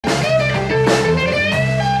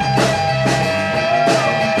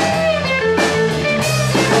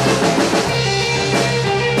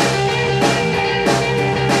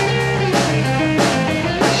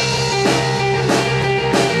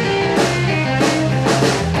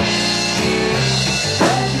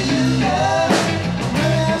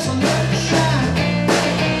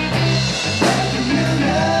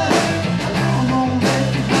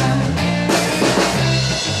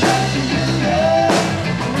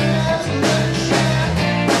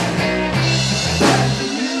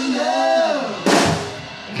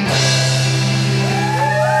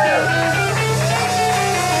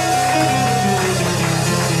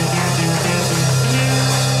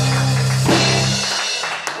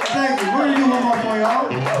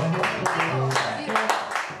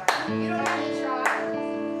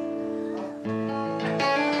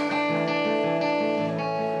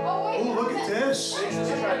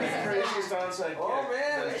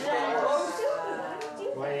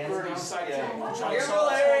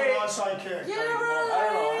an onside kick. I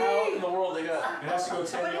don't know how in the world they got. It has to go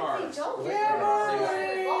 10 yards. I don't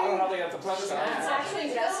know how they got the touchdown. It's actually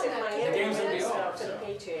invested money in game's gonna be stuff over. for the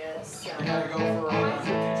Patriots. They gotta go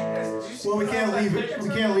for. Well, we can't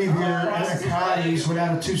leave here at Carty's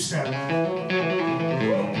without a two-step. You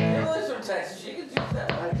live from Texas, you can do that.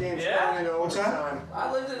 That game's going into What's that? overtime.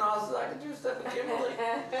 I lived in Austin, I could do stuff in Kimberly.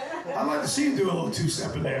 I'd like to see you do a little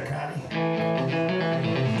two-step in there, Carty.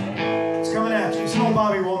 It's coming at you. It's an old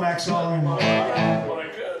Bobby Womack song. But I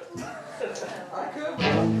could. I could, but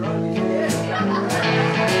I'm drunk.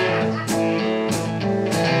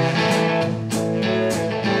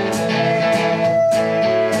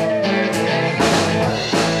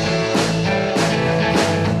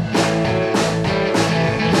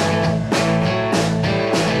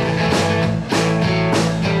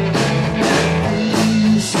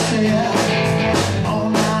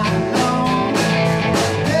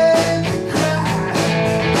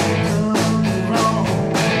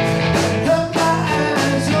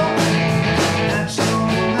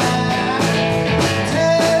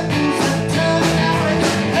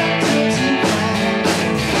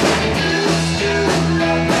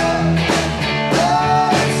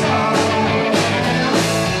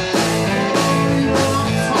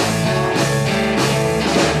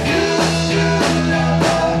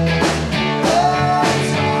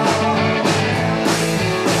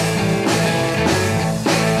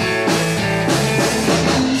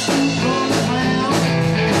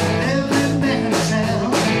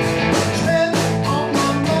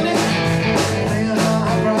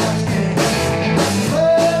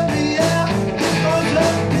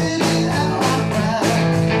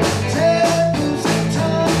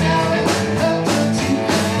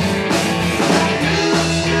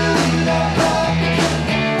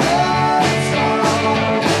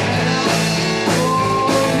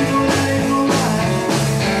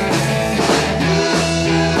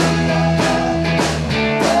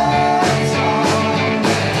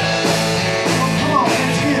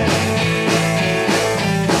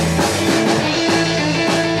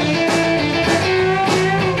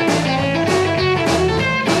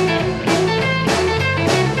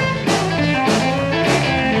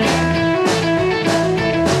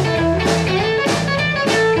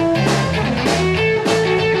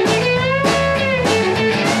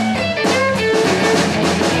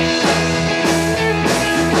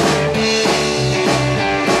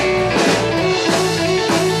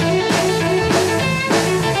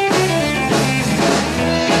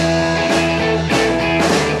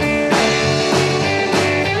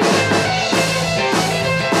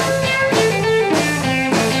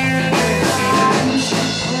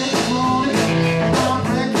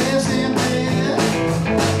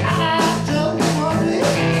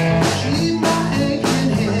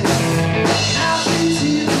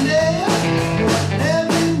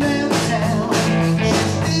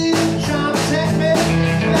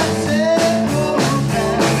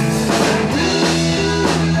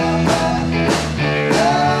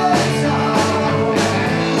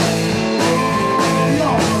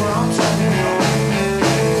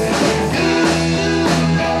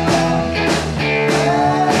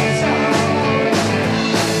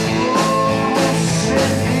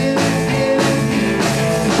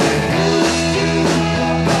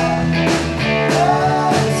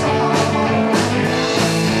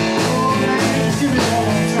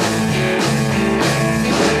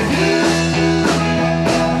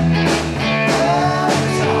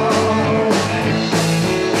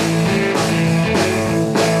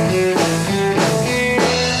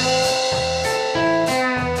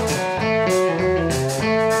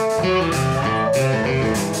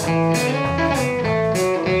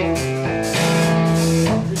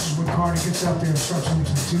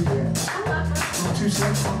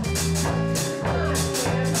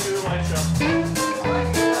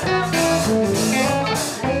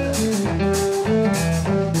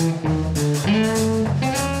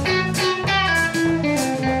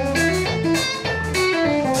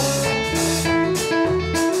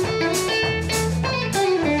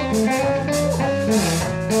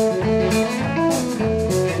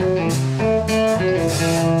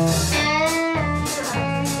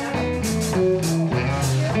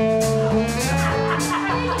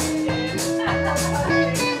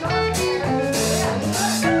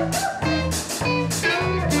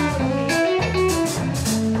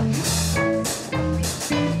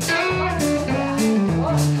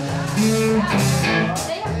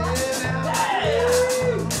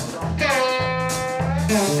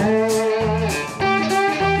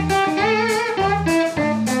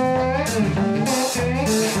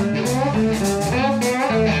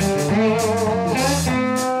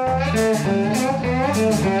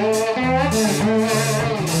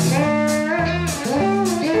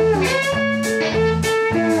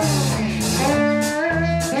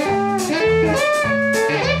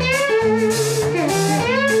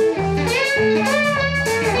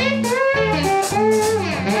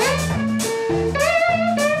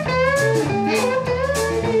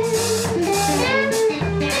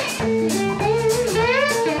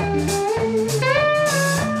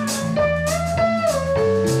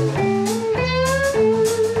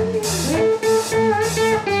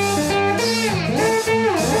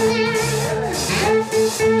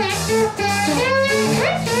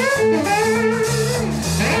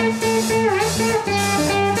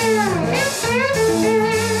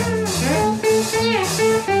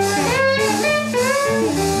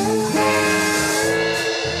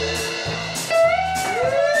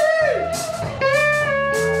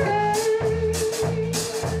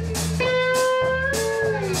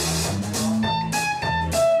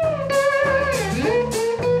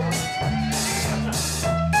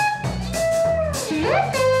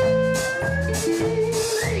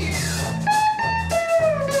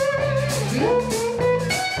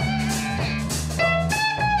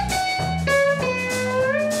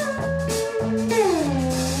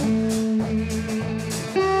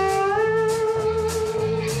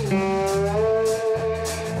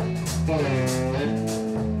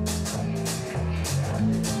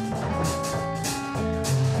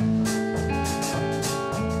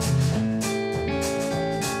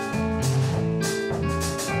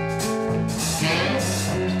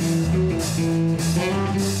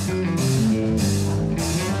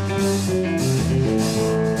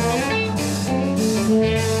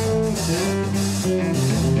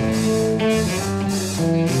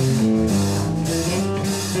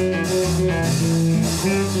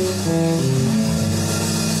 It's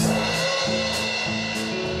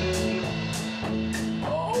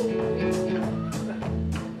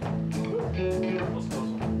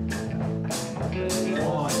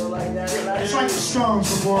like the Stones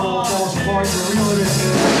before it all falls apart. You reel it in.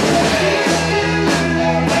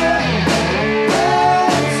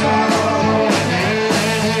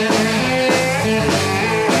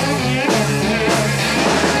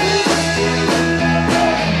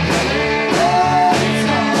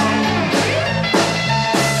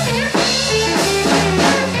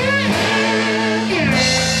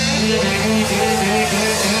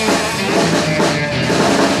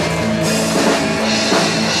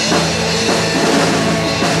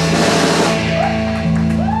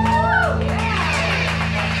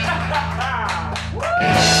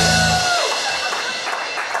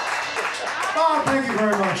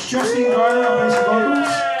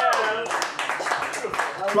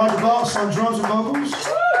 On drums and vocals.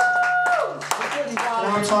 And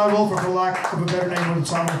I'm Todd Wolfe, for lack of a better name, with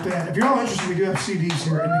the Todd Wolfe Band. If you're all interested, we do have CDs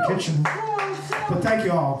here in the kitchen. But thank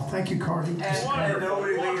you all. Thank you, Carty. And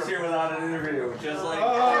nobody leaves here without an interview. Just like,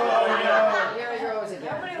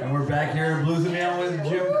 And we're back here in Blues and Beyond with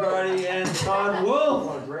Jim Carty and Todd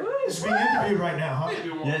Wolfe. It's being interviewed right now, huh?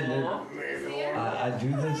 Yeah, I do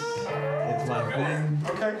this. It's my thing.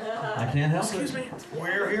 Okay. I can't help it. Excuse me.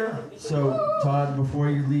 We're here. So, Todd, before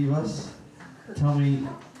you leave us, tell me,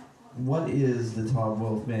 what is the Todd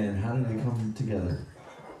Wolfe Band? How did it come together?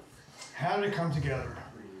 How did it come together?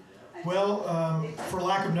 Well, for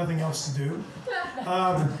lack of nothing else to do,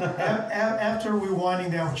 after we were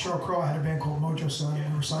winding down with Sheryl Crow, I had a band called Mojo Sun, and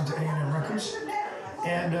we were signed to A&M Records.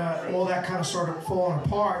 And all that kind of started falling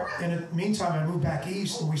apart. And in the meantime, I moved back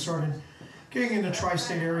east, and we started getting in the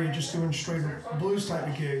tri-state area, just doing straight blues type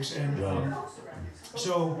of gigs. And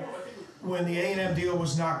so when the A&M deal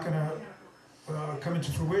was not going to come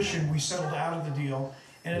into fruition, we settled out of the deal.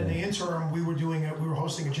 And in the interim, we were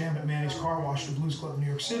hosting a jam at Manny's Car Wash, the blues club in New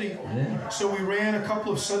York City. So we ran a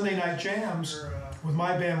couple of Sunday night jams with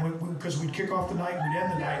my band, because we'd kick off the night and we'd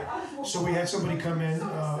end the night. So we had somebody come in,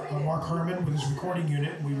 Mark Herman, with his recording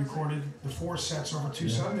unit, and we recorded the 4 sets over 2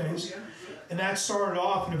 Sundays. And that started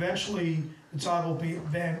off, and eventually the Todd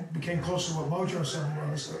Wolfe Band became closer to what Mojo Sun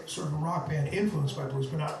was, sort of a rock band influenced by blues,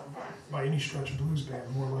 but not by any stretch a blues band,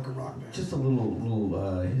 more like a rock band. Just a little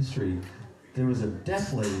history. There was a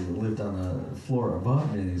deaf lady that lived on the floor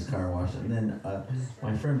above Manny's Car Wash, and then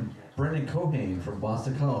my friend Brendan Cohane from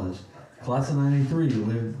Boston College, class of '93,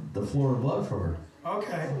 lived the floor above her.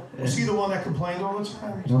 Okay. Was he the one that complained all the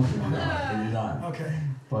time? No, he did not. Okay.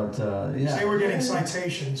 But yeah. They were getting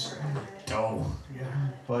citations. No. Yeah.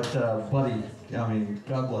 But Buddy, I mean,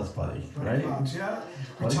 God bless Buddy, right? Fox, yeah.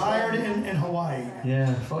 Retired in Hawaii.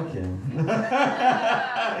 Yeah, fuck him.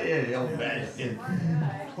 Yeah, the old bastard.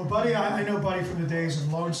 Well, Buddy, I know Buddy from the days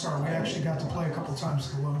of Lone Star. We actually got to play a couple times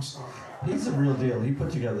at the Lone Star. He's a real deal. He put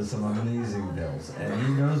together some amazing bills, and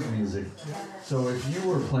he knows music. So if you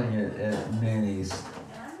were playing it at Manny's,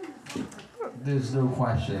 there's no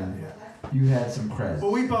question you had some credit.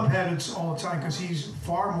 Well, we bump heads all the time because he's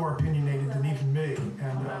far more opinionated than even me.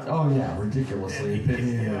 And, oh yeah, ridiculously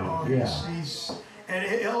opinionated. He's and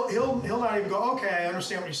he'll not even go, okay, I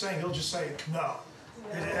understand what you're saying. He'll just say no.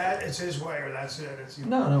 It's his way, or that's it.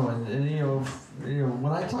 No, and you know,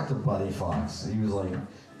 when I talked to Buddy Fox, he was like,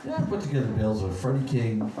 yeah, I put together bills with Freddie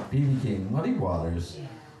King, B.B. King, Muddy Waters,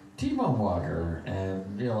 T-Bone Walker,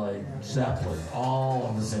 and like Zeppelin, all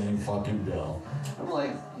on the same fucking bill. I'm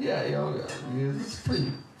like, yeah, it's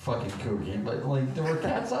pretty fucking kooky, but like there were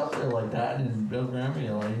cats out there like that, and Bill Graham,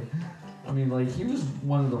 I mean, like he was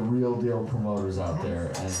one of the real deal promoters out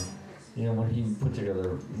there, and. When he put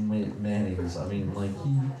together Manning's, I mean, like,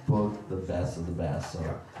 he booked the best of the best, so,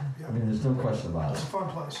 I mean, there's no question about it. It's a fun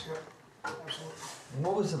place, yeah. Absolutely.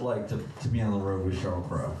 What was it like to be on the road with Sheryl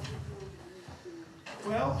Crow?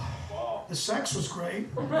 Well, the sex was great.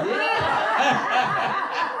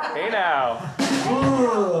 Hey now.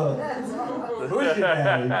 Push it,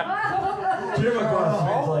 Daddy. Jim across the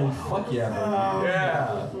street's like, fuck yeah,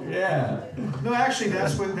 baby. Yeah. No, actually,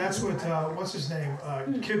 that's what what's his name?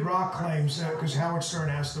 Kid Rock claims, because Howard Stern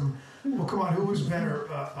asked him, well, come on, who was better,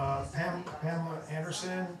 Pamela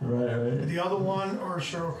Anderson, right, the other one, or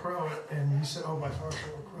Sheryl Crow? And he said, oh, by far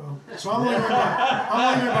Sheryl Crow. So I'm only going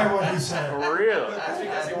by what he said. Really? That's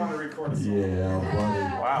because he wanted to record a song. Yeah,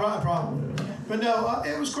 buddy. Wow. Probably. But no,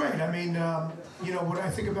 it was great. I mean, when I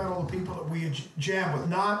think about all the people that we had jammed with,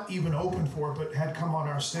 not even open for, but had come on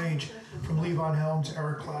our stage, from Levon Helm to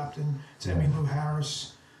Eric Clapton to Emmylou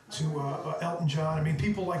Harris, Elton John. I mean,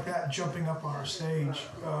 people like that jumping up on our stage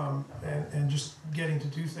and just getting to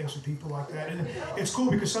do things with people like that. And it's cool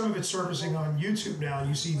because some of it's surfacing on YouTube now.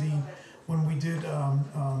 You see when we did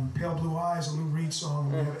Pale Blue Eyes, a Lou Reed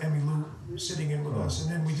song, we have Emmy Lou sitting in with us.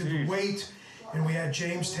 And then we did The Wait, and we had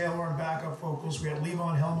James Taylor on backup vocals. We had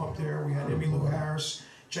Levon Helm up there. We had Emmy Lou Harris,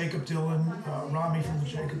 Jacob Dylan, Rami from the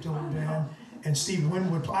Jacob Dylan Band, and Steve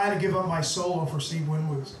Winwood. I had to give up my solo for Steve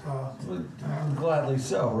Winwood. Gladly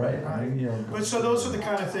so, right? I mean, But so those are the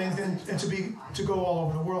kind of things, and to go all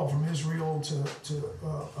over the world, from Israel to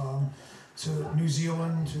New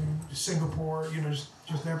Zealand to Singapore,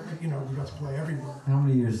 just every, we got to play everywhere. How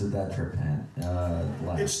many years did that trip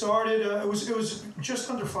last? It started. It was just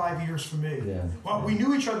under 5 years for me. Yeah. Well, we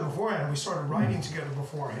knew each other beforehand. We started writing together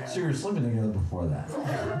beforehand. So you were living together before that?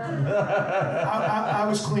 I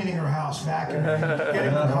was cleaning her house, vacuuming,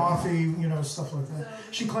 getting her coffee, stuff like that.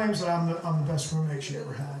 She claims that I'm the best roommate she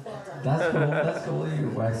ever had. That's cool. That's cool. You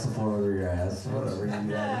wax the floor with your ass, whatever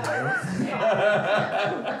you got.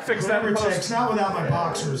 Fix that Whatever it post. takes. Not without my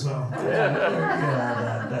boxers, though.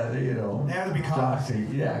 They have to be coffee.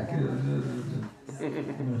 Joxy, yeah.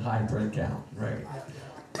 High thread count, right?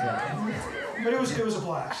 Yeah. But it was a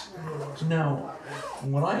blast. It really was. Now,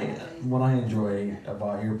 what I enjoy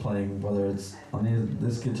about your playing, whether it's on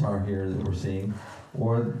this guitar here that we're seeing,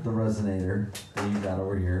 or the resonator that you got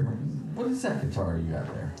over here, what is that guitar you got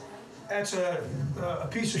there? That's a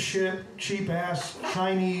piece of shit, cheap ass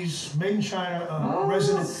Chinese, made in China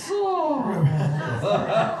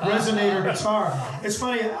resonator guitar. It's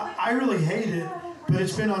funny, I really hate it, but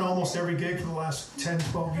it's been on almost every gig for the last 10,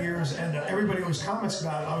 12 years, and everybody always comments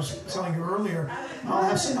about it. I was telling you earlier,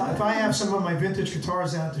 if I have some of my vintage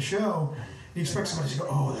guitars down at the show, you expect somebody to go,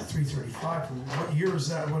 oh, that 335, from what year is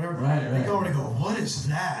that, whatever. Right. They go over and go, what is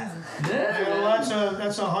that? Yeah.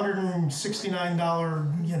 That's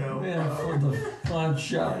 $169, Yeah, for the pawn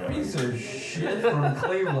shop piece of shit from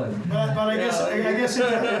Cleveland. But I guess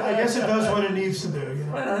it does what it needs to do.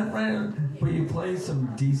 Right. But you play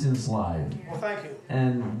some decent slide. Well, thank you.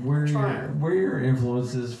 And where are your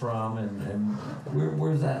influences from, and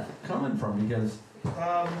where's that coming from? Because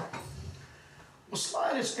Well,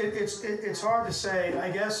 slide it's hard to say.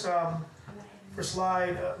 I guess for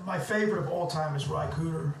slide, my favorite of all time is Ry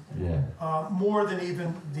Cooder. yeah, More than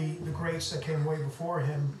even the greats that came way before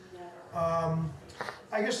him.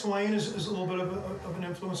 I guess Dwayne is a little bit of an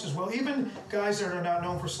influence as well. Even guys that are not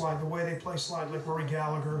known for slide, the way they play slide, like Rory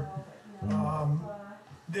Gallagher.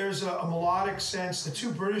 There's a melodic sense. The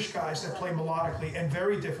two British guys that play melodically and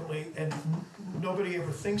very differently, and nobody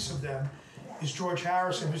ever thinks of them, is George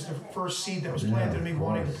Harrison, who's the first seed that was planted in me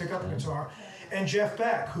wanting to pick up a guitar, and Jeff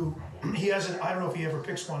Beck, who he hasn't, I don't know if he ever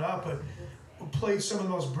picks one up, but played some of the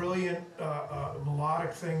most brilliant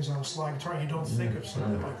melodic things on a slide guitar. You don't think of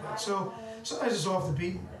something like that. So sometimes it's off the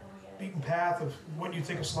beaten path of what you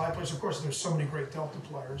think of slide players. Of course, there's so many great Delta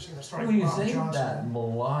players. Starting when you with Bob say Johnson. that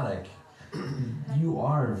melodic, you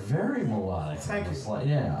are very melodic. Thank you. Slide.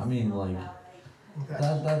 Yeah, I mean like Okay.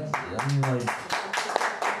 that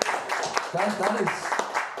is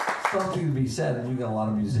something to be said, and we got a lot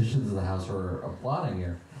of musicians in the house who are applauding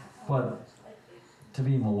here, but to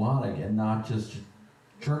be melodic and not just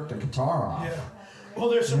jerk the guitar off. Yeah. Well,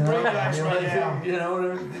 there's some great guys right now. Yeah.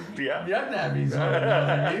 Yuck-nabbies,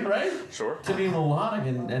 I mean, right? Sure. To be melodic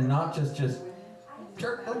and not just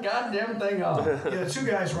jerk the goddamn thing off. Yeah, the two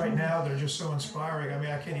guys right now, they're just so inspiring. I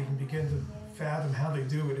mean, I can't even begin to fathom how they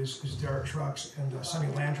do it is Derek Trucks and Sonny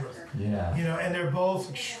Landreth. Yeah. And they're both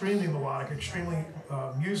extremely melodic, extremely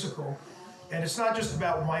musical. And it's not just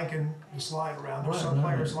about wanking the slide around. There's some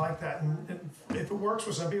players like that. And if it works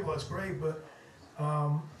with some people, that's great. But,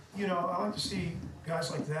 I like to see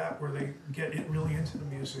guys like that where they get really into the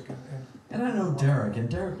music. And I know Derek, and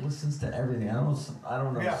Derek listens to everything. I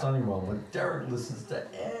don't know Sonny well, but Derek listens to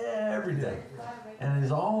everything. And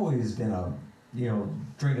he's always been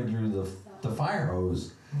drinking through the fire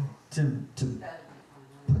hose to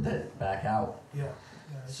put that back out. Yeah.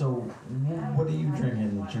 So what are you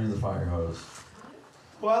drinking through the fire hose?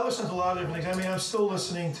 Well, I listen to a lot of different things. I mean, I'm still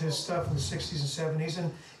listening to stuff in the 60s and 70s.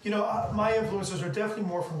 And, my influences are definitely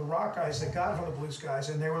more from the rock guys that got from the blues guys.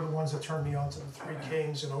 And they were the ones that turned me on to the Three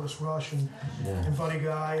Kings and Otis Rush and Buddy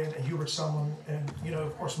Guy and Hubert Sumlin and,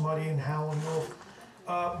 of course, Muddy and Hal and Wolfe.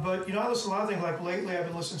 But I listen to a lot of things. Like lately, I've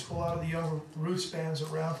been listening to a lot of the younger roots bands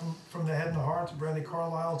around from the Head and the Heart to Brandy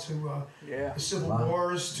Carlisle to the Civil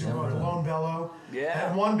Wars to Lone Bellow. Yeah.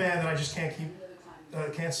 And one band that I just can't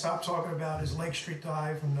stop talking about is Lake Street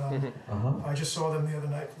Dive, and I just saw them the other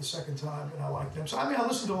night for the second time, and I like them. So I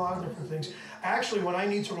listen to a lot of different things. Actually, when I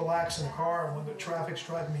need to relax in the car and when the traffic's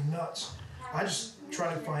driving me nuts, I just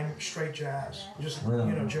try to find straight jazz. Just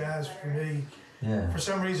Really? jazz for me. Yeah. For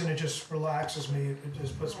some reason, it just relaxes me. It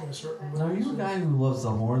just puts me in a certain mood. Now, are you a guy who loves the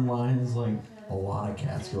horn lines like a lot of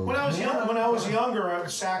cats go? When I was younger,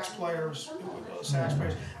 sax players,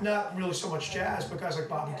 not really so much jazz, but guys like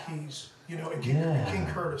Bobby Keys, and King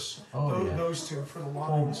Curtis. Those two for the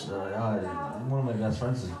lines. One of my best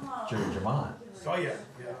friends is Jerry Jamont. Oh yeah.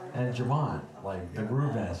 And Jamont, like the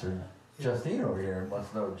groove master, Justine over here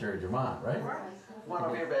must know Jerry Jamont, right? Come on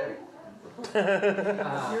over here, baby.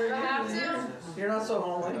 You're not so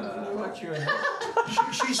homely. What you in?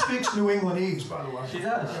 She speaks New Englandese, by the way. She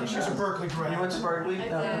does. She's a Berkeley grad. You went to Berkeley?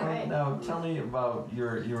 did. Now tell me about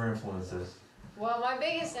your influences. Well, my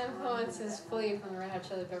biggest influence is Flea from the Red Hot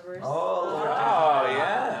Chili Peppers. Oh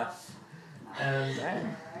yeah.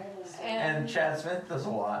 And Chad Smith does a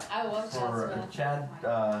lot. I love Chad Smith. Chad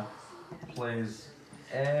plays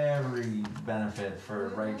every benefit for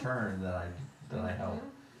Right Turn that I help,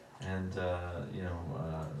 and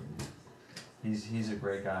he's a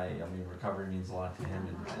great guy. I mean, recovery means a lot to him,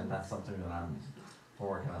 and that's something that I'm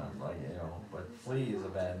working on. But Flea is a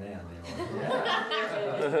bad man.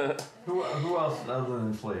 Yeah. Who else other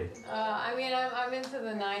than Flea? I'm into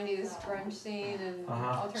the '90s grunge scene and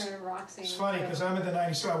alternative rock scene. It's funny because I'm in the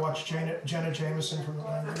 '90s, so I watched Jenna Jameson from the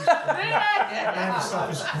 '90s. That stuff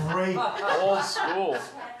is great. Old school.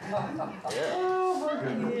 Oh my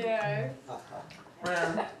goodness. Yeah.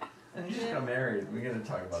 Man, and you just got married. We got to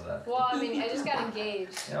talk about that. Well, I just got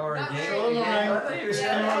engaged. Yeah, we're Not engaged. married yet. I thought you were Yeah.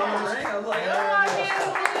 I was like,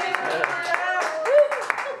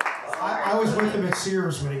 I was with him at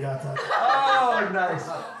Sears when he got that. oh, nice.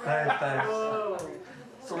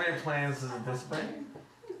 Thanks. So we have plans this spring?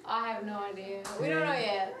 I have no idea. We don't know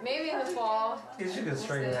yet. Maybe in the fall. He's just gonna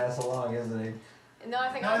string your ass along, isn't he? No, I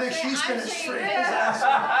think she's gonna string string his his ass.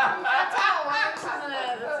 That's how it works, isn't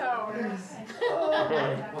it? That's how it works. Oh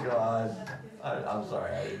my God. I'm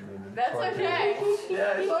sorry, I didn't mean to. That's okay.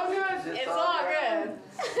 Yeah, It's all good. It's all good.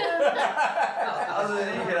 Other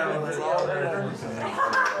than you can have a little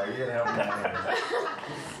you can help me out.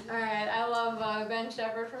 Alright, I love Ben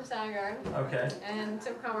Shepherd from Soundgarden. Okay. And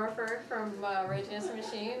Tim Comerford from Rage Against the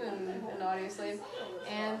Machine and Audioslave.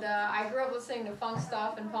 And I grew up listening to funk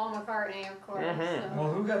stuff and Paul McCartney, of course. So.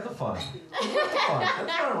 Well, who got the fun? Who got the fun?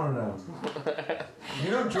 That's what I want to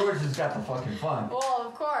know. George has got the fucking fun. Well,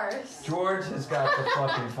 of course. George has got the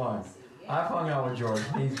fucking fun. I've hung out with George,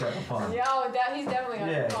 and he's got the fun. Yeah, he's definitely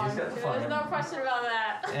got the fun. He's got the fun. There's no question about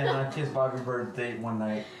that. And I kissed Bobby Bird's date one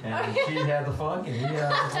night, and she had the fun, and he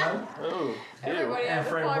had the fun. Ooh. Everybody And had the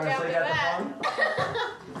Fred fun after Wesley got that. the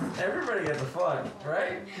fun. Everybody got the fun,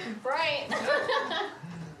 right? Right.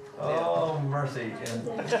 Oh, mercy. And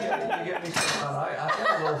you get me some fun. I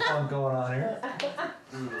got a little fun going on here.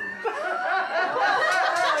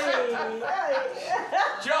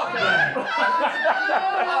 Jump back!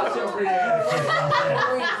 I'm so pretty.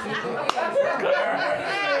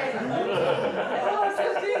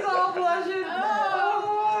 She's all blushing.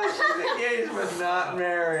 Oh, she's engaged but not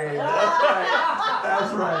married. That's right.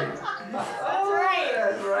 That's right. That's right.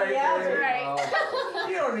 That's right. Yeah, that's baby. right.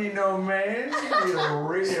 You don't need no man. You need a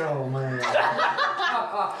real man.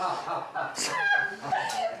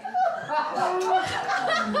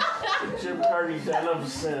 Jim Carty den of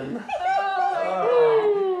sin.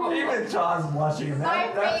 Even John's blushing. My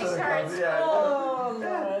face hurts. Yeah. Oh,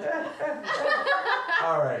 Lord.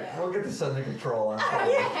 All right, we'll get this under control. All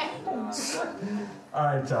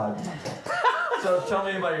right, Todd. So tell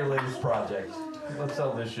me about your latest project. Let's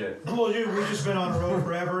sell this shit. Well, dude, we've just been on the road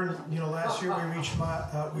forever. And, last year we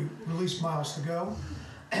released Miles to Go,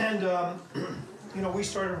 and we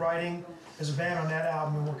started writing as a band on that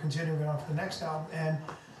album, and we're continuing on for the next album. And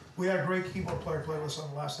we had a great keyboard player play with us on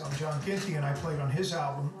the last album, John Ginty, and I played on his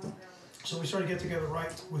album. So we started to get together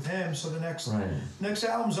right with him. So the next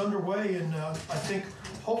album's underway, and I think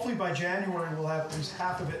hopefully by January we'll have at least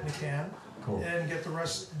half of it in the can, and get the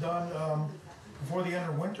rest done before the end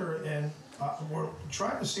of winter. And we're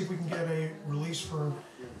trying to see if we can get a release for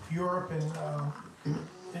Europe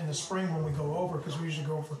in the spring when we go over, because we usually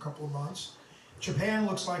go for a couple of months. Japan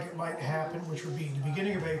looks like it might happen, which would be the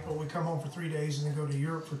beginning of April. We come home for 3 days and then go to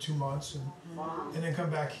Europe for 2 months, and then come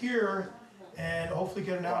back here and hopefully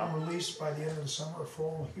get an album released by the end of the summer or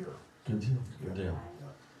fall here. Good deal. Good deal.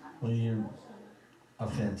 Well, you're a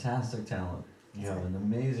fantastic talent. You have an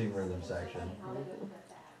amazing rhythm section,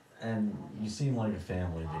 and you seem like a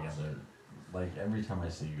family together. Like every time I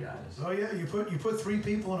see you guys. Oh yeah, you put 3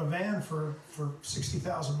 people in a van for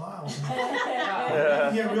 60,000 miles.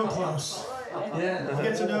 And you get real close. Yeah.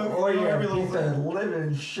 Get to know or you every have little beat the thing.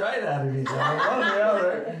 living shit out of each other, one or the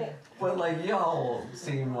other. But like y'all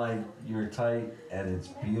seem like you're tight, and it's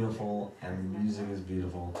beautiful, and the music is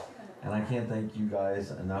beautiful, and I can't thank you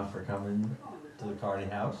guys enough for coming to the Carty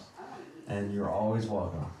house, and you're always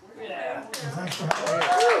welcome. Yeah. Thanks for having me.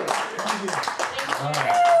 Thank you. All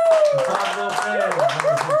right. The Todd fans,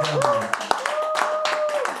 ladies and gentlemen.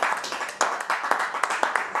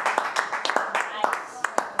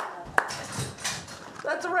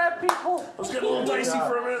 That's a wrap, people. Let's get a little dicey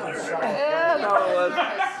for a minute there. Yeah, No,